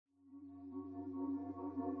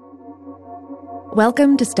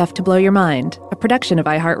Welcome to Stuff to Blow Your Mind, a production of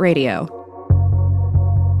iHeartRadio.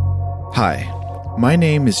 Hi, my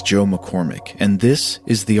name is Joe McCormick, and this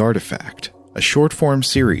is The Artifact, a short-form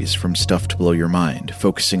series from Stuff to Blow Your Mind,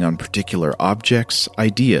 focusing on particular objects,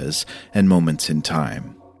 ideas, and moments in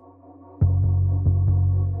time.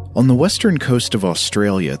 On the western coast of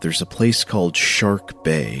Australia, there's a place called Shark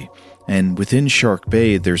Bay, and within Shark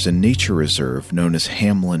Bay, there's a nature reserve known as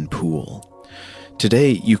Hamlin Pool.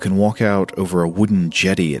 Today, you can walk out over a wooden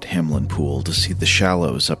jetty at Hamlin Pool to see the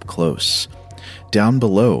shallows up close. Down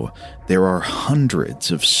below, there are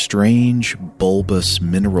hundreds of strange, bulbous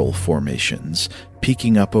mineral formations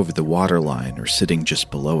peeking up over the waterline or sitting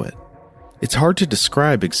just below it. It's hard to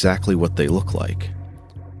describe exactly what they look like.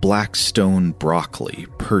 Black stone broccoli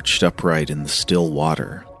perched upright in the still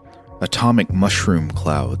water, atomic mushroom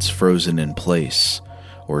clouds frozen in place,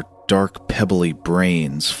 or dark pebbly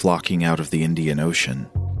brains flocking out of the Indian Ocean.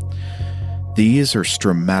 These are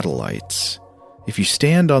stromatolites. If you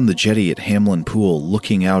stand on the jetty at Hamlin Pool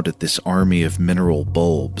looking out at this army of mineral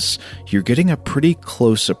bulbs, you're getting a pretty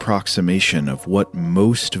close approximation of what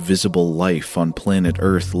most visible life on planet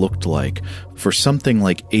Earth looked like for something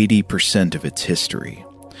like 80% of its history.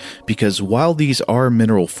 Because while these are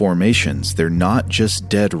mineral formations, they're not just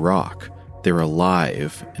dead rock, they're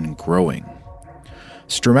alive and growing.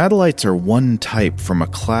 Stromatolites are one type from a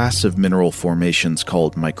class of mineral formations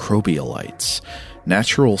called microbialites,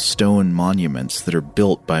 natural stone monuments that are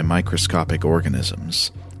built by microscopic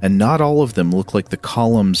organisms. And not all of them look like the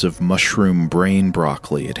columns of mushroom brain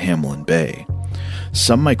broccoli at Hamlin Bay.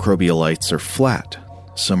 Some microbialites are flat,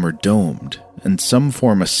 some are domed, and some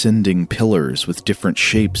form ascending pillars with different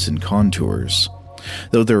shapes and contours.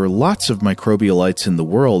 Though there are lots of microbialites in the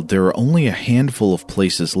world, there are only a handful of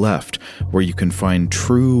places left where you can find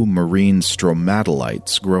true marine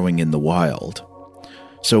stromatolites growing in the wild.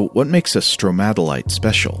 So what makes a stromatolite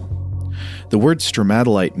special? The word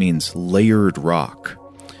stromatolite means layered rock.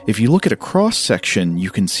 If you look at a cross-section, you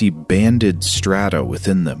can see banded strata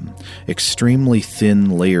within them, extremely thin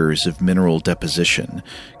layers of mineral deposition,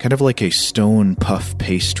 kind of like a stone puff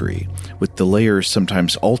pastry, with the layers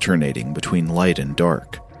sometimes alternating between light and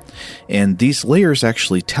dark. And these layers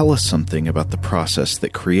actually tell us something about the process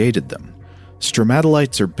that created them.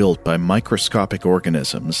 Stromatolites are built by microscopic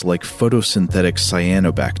organisms like photosynthetic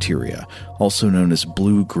cyanobacteria, also known as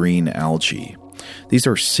blue-green algae. These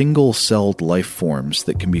are single-celled life forms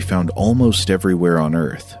that can be found almost everywhere on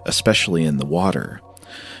Earth, especially in the water.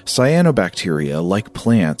 Cyanobacteria, like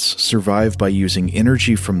plants, survive by using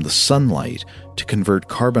energy from the sunlight to convert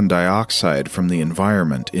carbon dioxide from the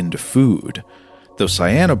environment into food. Though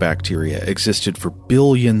cyanobacteria existed for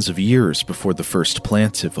billions of years before the first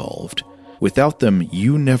plants evolved. Without them,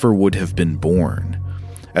 you never would have been born.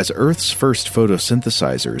 As Earth's first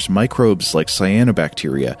photosynthesizers, microbes like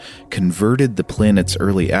cyanobacteria converted the planet's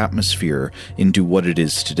early atmosphere into what it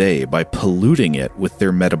is today by polluting it with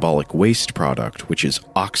their metabolic waste product, which is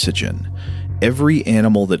oxygen. Every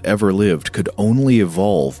animal that ever lived could only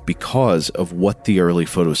evolve because of what the early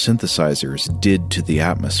photosynthesizers did to the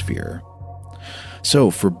atmosphere.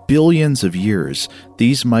 So, for billions of years,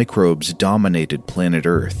 these microbes dominated planet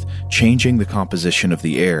Earth, changing the composition of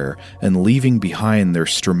the air and leaving behind their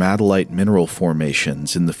stromatolite mineral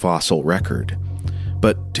formations in the fossil record.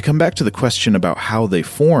 But to come back to the question about how they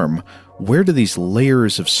form, where do these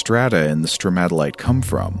layers of strata in the stromatolite come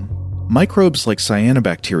from? Microbes like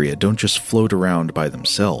cyanobacteria don't just float around by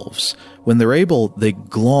themselves. When they're able, they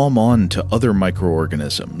glom on to other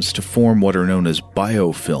microorganisms to form what are known as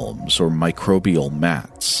biofilms or microbial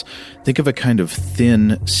mats. Think of a kind of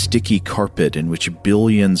thin, sticky carpet in which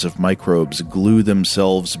billions of microbes glue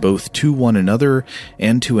themselves both to one another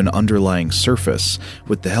and to an underlying surface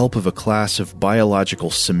with the help of a class of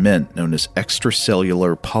biological cement known as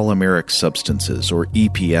extracellular polymeric substances, or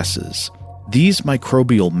EPSs. These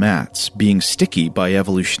microbial mats, being sticky by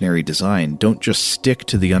evolutionary design, don't just stick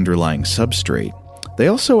to the underlying substrate. They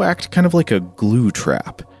also act kind of like a glue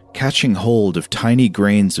trap, catching hold of tiny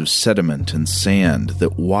grains of sediment and sand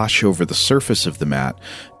that wash over the surface of the mat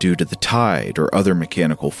due to the tide or other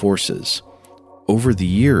mechanical forces. Over the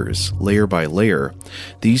years, layer by layer,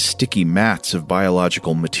 these sticky mats of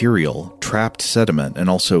biological material, trapped sediment, and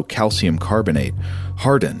also calcium carbonate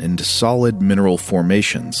harden into solid mineral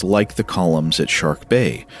formations like the columns at Shark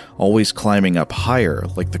Bay, always climbing up higher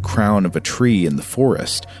like the crown of a tree in the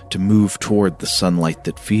forest to move toward the sunlight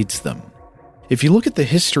that feeds them. If you look at the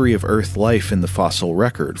history of Earth life in the fossil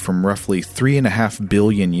record from roughly 3.5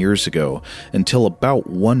 billion years ago until about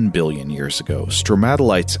 1 billion years ago,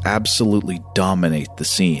 stromatolites absolutely dominate the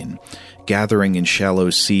scene. gathering in shallow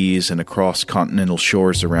seas and across continental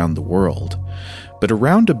shores around the world. But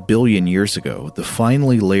around 1 billion years ago, the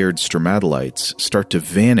finely layered stromatolites start to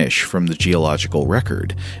vanish from the geological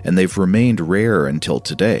record, and they've remained rare until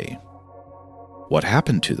today. What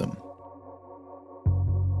happened to them?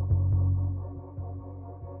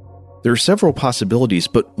 There are several possibilities,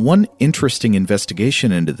 but one interesting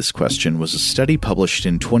investigation into this question was a study published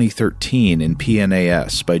in 2013 in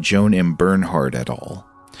PNAS by Joan M. Bernhard et al.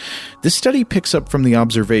 This study picks up from the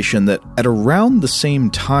observation that at around the same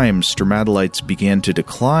time stromatolites began to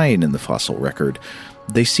decline in the fossil record,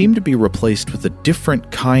 they seem to be replaced with a different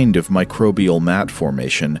kind of microbial mat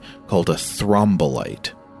formation called a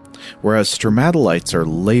thrombolite. Whereas stromatolites are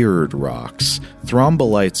layered rocks,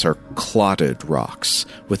 thrombolites are clotted rocks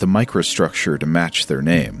with a microstructure to match their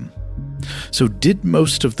name. So did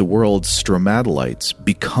most of the world's stromatolites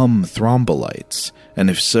become thrombolites? And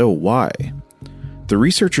if so, why? The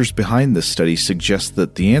researchers behind this study suggest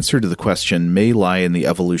that the answer to the question may lie in the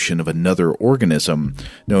evolution of another organism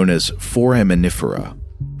known as foraminifera.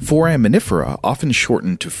 Foraminifera, often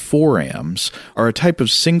shortened to forams, are a type of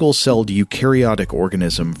single-celled eukaryotic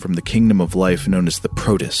organism from the kingdom of life known as the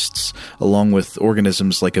protists, along with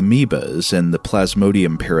organisms like amoebas and the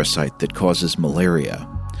plasmodium parasite that causes malaria.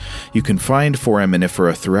 You can find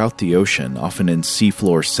foraminifera throughout the ocean, often in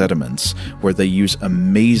seafloor sediments, where they use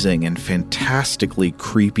amazing and fantastically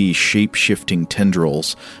creepy shape-shifting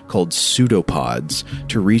tendrils called pseudopods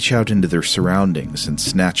to reach out into their surroundings and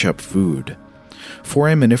snatch up food.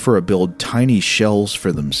 Foraminifera build tiny shells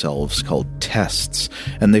for themselves called tests,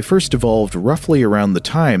 and they first evolved roughly around the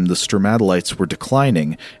time the stromatolites were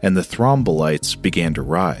declining and the thrombolites began to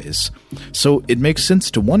rise. So it makes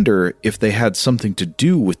sense to wonder if they had something to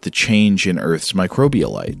do with the change in Earth's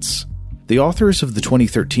microbialites. The authors of the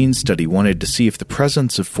 2013 study wanted to see if the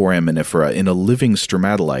presence of foraminifera in a living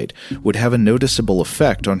stromatolite would have a noticeable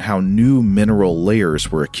effect on how new mineral layers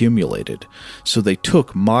were accumulated. So they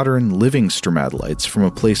took modern living stromatolites from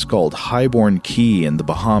a place called Highborn Key in the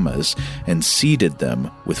Bahamas and seeded them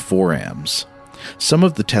with forams. Some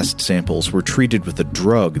of the test samples were treated with a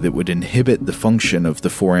drug that would inhibit the function of the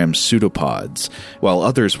foram pseudopods, while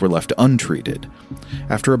others were left untreated.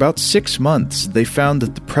 After about 6 months, they found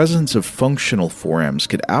that the presence of functional forams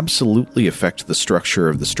could absolutely affect the structure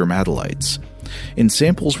of the stromatolites. In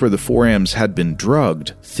samples where the forams had been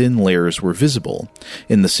drugged, thin layers were visible.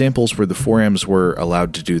 In the samples where the forams were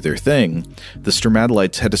allowed to do their thing, the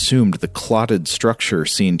stromatolites had assumed the clotted structure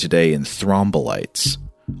seen today in thrombolites.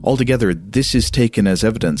 Altogether, this is taken as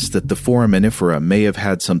evidence that the foraminifera may have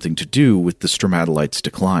had something to do with the stromatolites'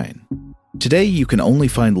 decline. Today, you can only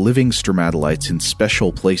find living stromatolites in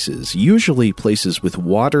special places, usually places with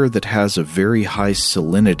water that has a very high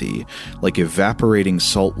salinity, like evaporating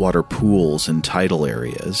saltwater pools and tidal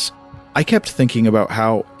areas. I kept thinking about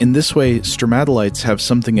how, in this way, stromatolites have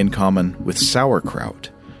something in common with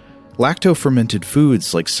sauerkraut. Lacto-fermented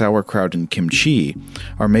foods like sauerkraut and kimchi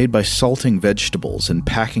are made by salting vegetables and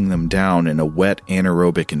packing them down in a wet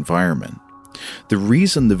anaerobic environment. The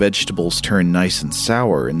reason the vegetables turn nice and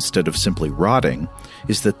sour instead of simply rotting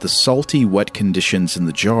is that the salty, wet conditions in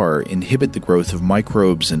the jar inhibit the growth of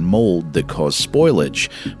microbes and mold that cause spoilage,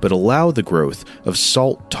 but allow the growth of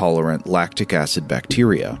salt-tolerant lactic acid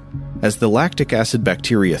bacteria. As the lactic acid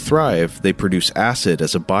bacteria thrive, they produce acid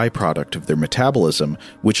as a byproduct of their metabolism,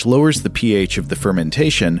 which lowers the pH of the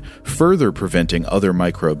fermentation, further preventing other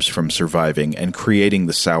microbes from surviving and creating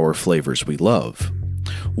the sour flavors we love.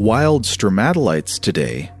 Wild stromatolites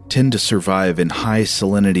today tend to survive in high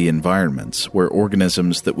salinity environments where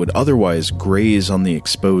organisms that would otherwise graze on the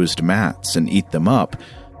exposed mats and eat them up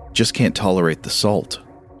just can't tolerate the salt.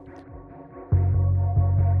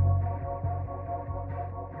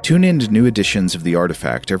 Tune in to new editions of The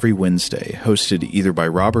Artifact every Wednesday, hosted either by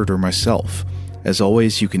Robert or myself. As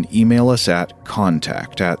always, you can email us at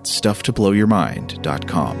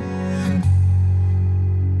contact@stufftoblowyourmind.com.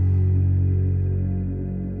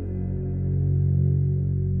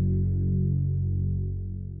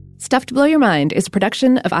 Stuff to Blow Your Mind is a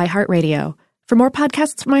production of iHeartRadio. For more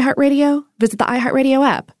podcasts from iHeartRadio, visit the iHeartRadio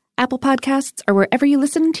app, Apple Podcasts, or wherever you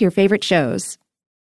listen to your favorite shows.